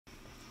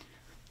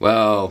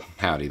Well,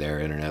 howdy there,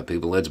 Internet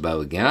people. It's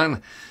Bo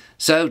again.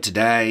 So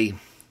today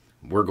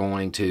we're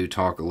going to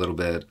talk a little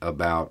bit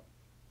about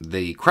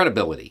the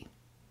credibility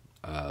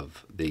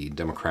of the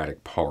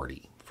Democratic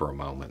Party for a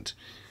moment.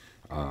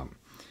 We're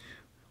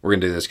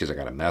going to do this because I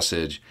got a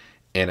message,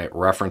 and it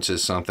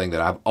references something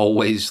that I've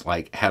always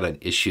had an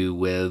issue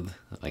with,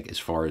 as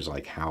far as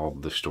how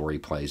the story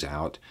plays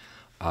out.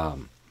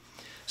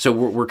 So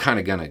we're kind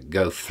of going to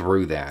go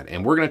through that,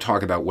 and we're going to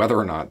talk about whether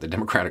or not the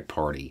Democratic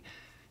Party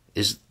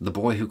is the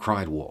boy who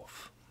cried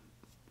wolf.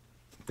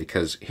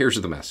 Because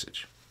here's the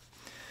message.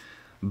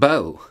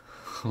 Bo,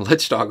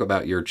 let's talk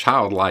about your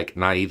childlike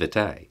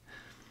naivete.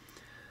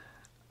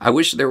 I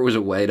wish there was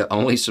a way to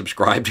only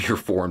subscribe to your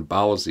foreign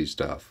policy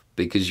stuff,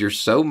 because you're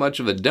so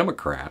much of a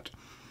Democrat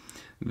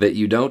that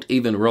you don't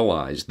even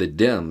realize the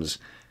Dems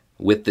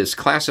with this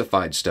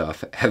classified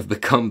stuff have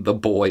become the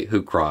boy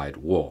who cried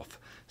wolf.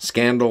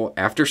 Scandal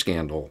after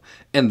scandal,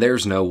 and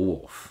there's no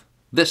wolf.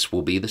 This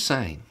will be the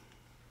same.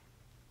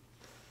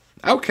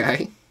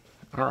 Okay,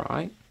 all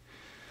right.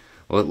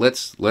 Well,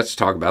 let's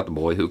talk about the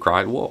boy who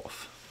cried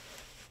wolf.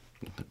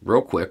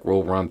 Real quick,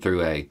 we'll run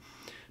through a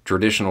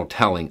traditional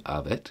telling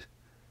of it,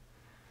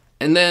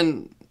 and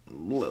then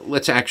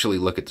let's actually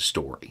look at the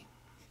story.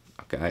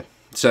 Okay,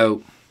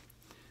 so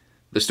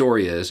the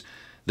story is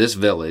this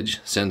village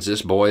sends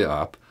this boy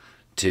up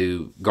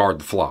to guard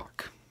the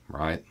flock,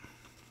 right?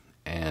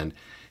 And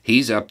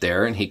he's up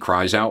there and he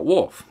cries out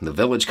wolf. The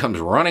village comes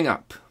running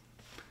up,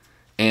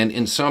 and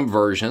in some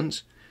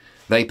versions,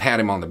 they pat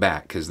him on the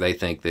back because they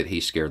think that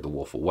he scared the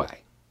wolf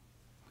away.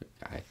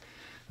 Okay.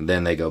 And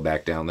then they go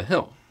back down the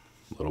hill.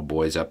 Little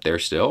boy's up there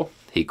still.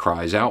 He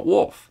cries out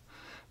wolf.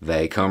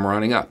 They come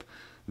running up.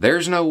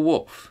 There's no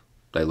wolf.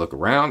 They look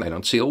around. They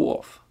don't see a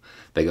wolf.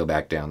 They go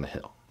back down the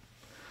hill.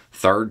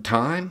 Third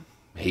time,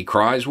 he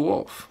cries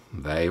wolf.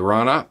 They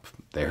run up.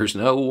 There's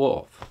no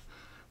wolf.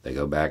 They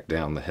go back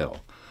down the hill.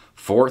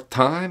 Fourth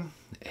time,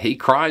 he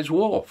cries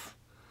wolf.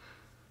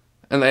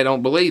 And they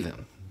don't believe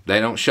him. They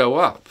don't show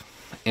up.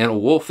 And a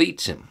wolf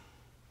eats him.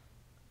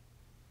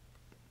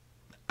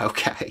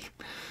 Okay,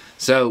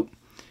 so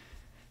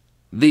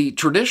the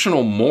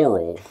traditional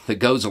moral that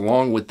goes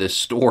along with this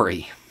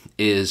story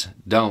is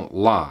don't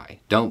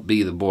lie. Don't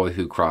be the boy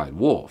who cried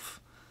wolf.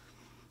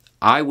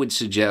 I would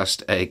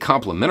suggest a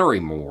complementary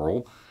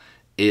moral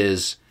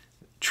is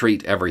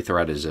treat every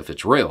threat as if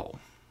it's real.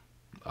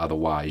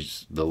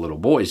 Otherwise, the little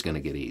boy's going to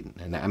get eaten.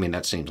 And I mean,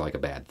 that seems like a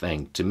bad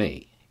thing to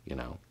me,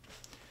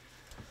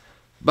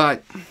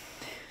 But,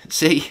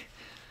 see,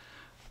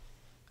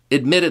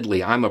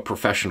 admittedly, I'm a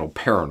professional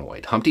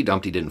paranoid. Humpty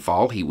Dumpty didn't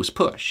fall, he was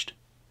pushed.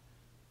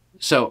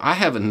 So I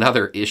have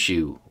another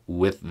issue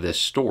with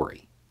this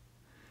story.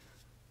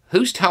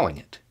 Who's telling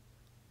it?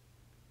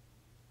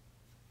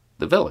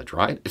 The village,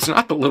 right? It's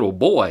not the little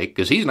boy,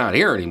 because he's not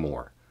here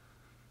anymore.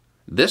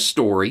 This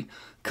story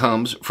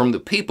comes from the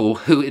people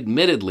who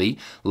admittedly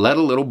let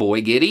a little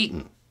boy get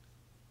eaten.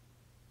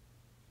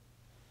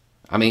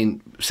 I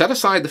mean, set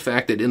aside the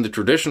fact that in the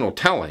traditional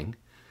telling,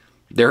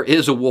 there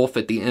is a wolf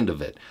at the end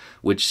of it,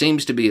 which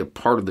seems to be a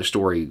part of the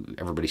story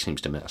everybody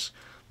seems to miss.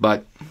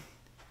 But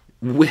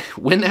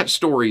when that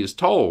story is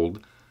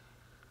told,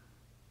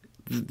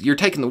 you're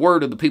taking the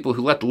word of the people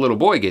who let the little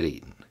boy get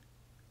eaten.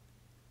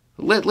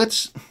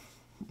 Let's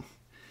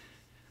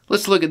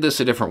look at this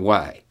a different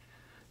way.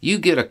 You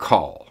get a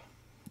call,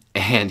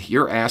 and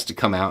you're asked to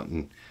come out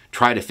and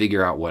try to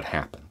figure out what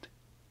happened.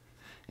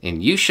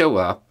 And you show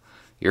up,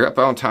 you're up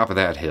on top of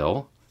that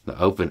hill, the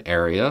open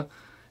area,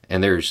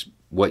 and there's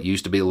what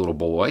used to be a little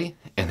boy,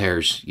 and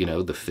there's,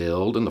 the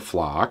field and the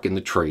flock and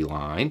the tree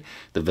line,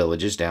 the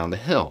villages down the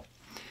hill.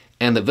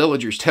 And the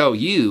villagers tell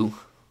you,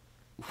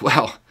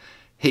 well,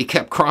 he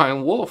kept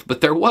crying wolf,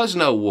 but there was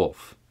no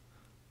wolf.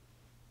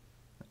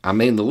 I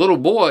mean, the little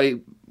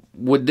boy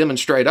would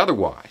demonstrate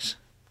otherwise.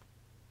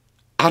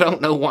 I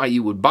don't know why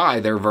you would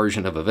buy their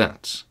version of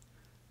events.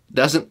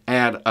 Doesn't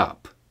add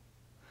up.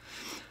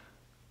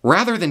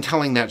 Rather than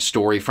telling that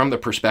story from the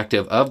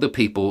perspective of the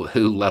people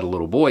who let a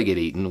little boy get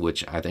eaten,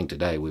 which I think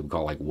today we would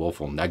call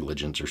willful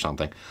negligence or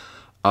something,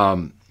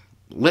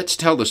 let's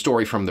tell the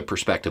story from the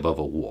perspective of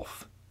a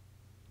wolf.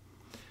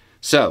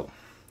 So,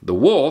 the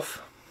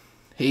wolf,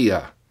 he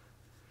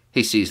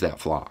sees that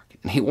flock,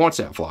 and he wants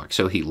that flock,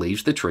 so he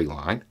leaves the tree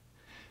line,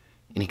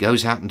 and he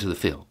goes out into the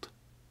field.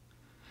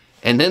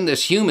 And then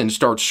this human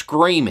starts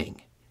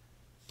screaming.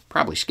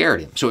 Probably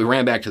scared him, so he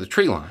ran back to the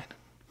tree line.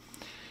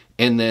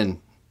 And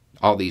then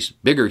all these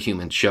bigger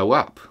humans show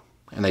up,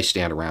 and they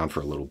stand around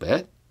for a little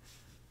bit,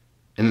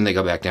 and then they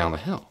go back down the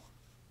hill.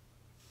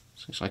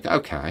 So he's like,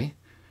 okay.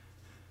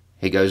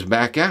 He goes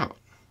back out.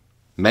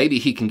 Maybe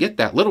he can get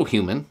that little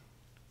human,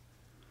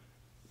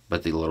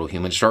 but the little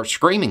human starts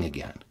screaming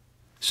again.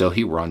 So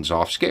he runs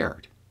off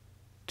scared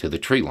to the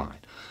tree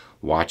line,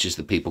 watches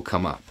the people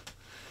come up.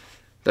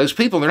 Those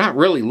people, they're not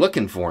really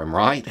looking for him,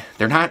 right?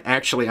 They're not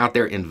actually out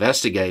there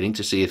investigating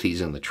to see if he's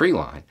in the tree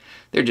line.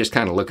 They're just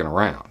kind of looking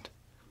around.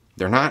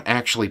 They're not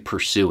actually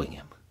pursuing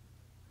him.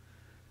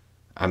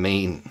 I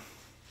mean,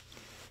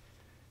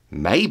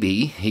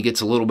 maybe he gets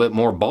a little bit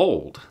more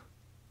bold.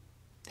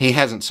 He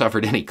hasn't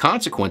suffered any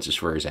consequences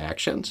for his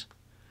actions.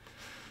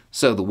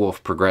 So the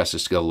wolf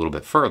progresses to go a little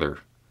bit further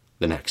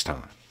the next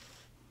time,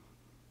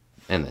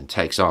 and then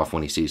takes off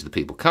when he sees the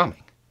people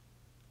coming.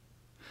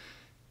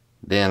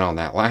 Then on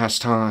that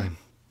last time,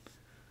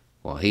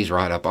 well, he's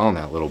right up on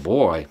that little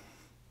boy.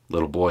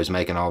 Little boy's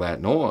making all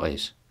that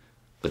noise.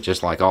 But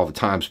just like all the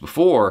times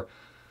before,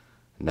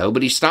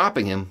 nobody's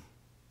stopping him.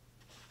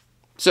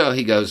 So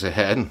he goes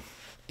ahead and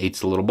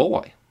eats the little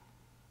boy.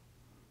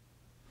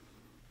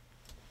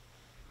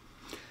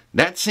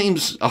 That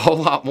seems a whole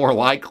lot more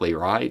likely,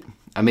 right?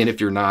 I mean,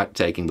 if you're not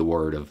taking the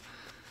word of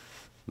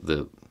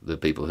the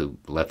people who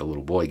let the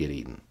little boy get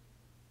eaten.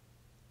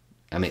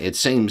 I mean, it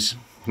seems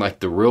like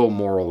the real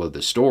moral of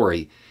the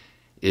story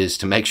is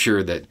to make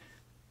sure that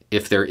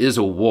if there is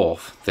a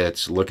wolf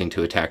that's looking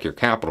to attack your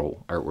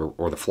capital,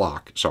 or the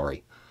flock,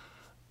 sorry,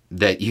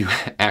 that you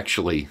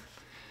actually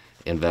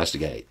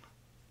investigate.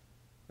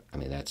 I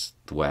mean, that's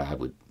the way I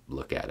would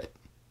look at it.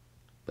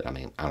 But I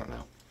mean, I don't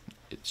know.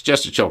 It's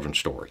just a children's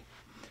story.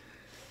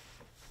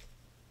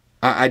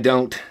 I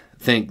don't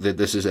think that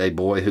this is a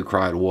boy who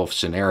cried wolf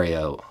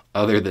scenario,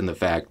 other than the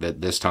fact that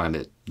this time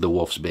the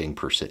wolf's being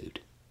pursued.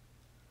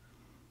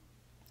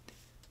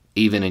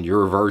 Even in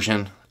your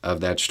version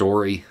of that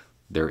story,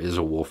 there is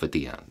a wolf at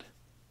the end.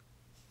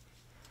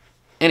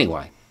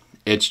 Anyway,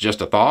 it's just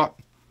a thought.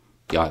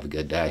 Y'all have a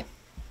good day.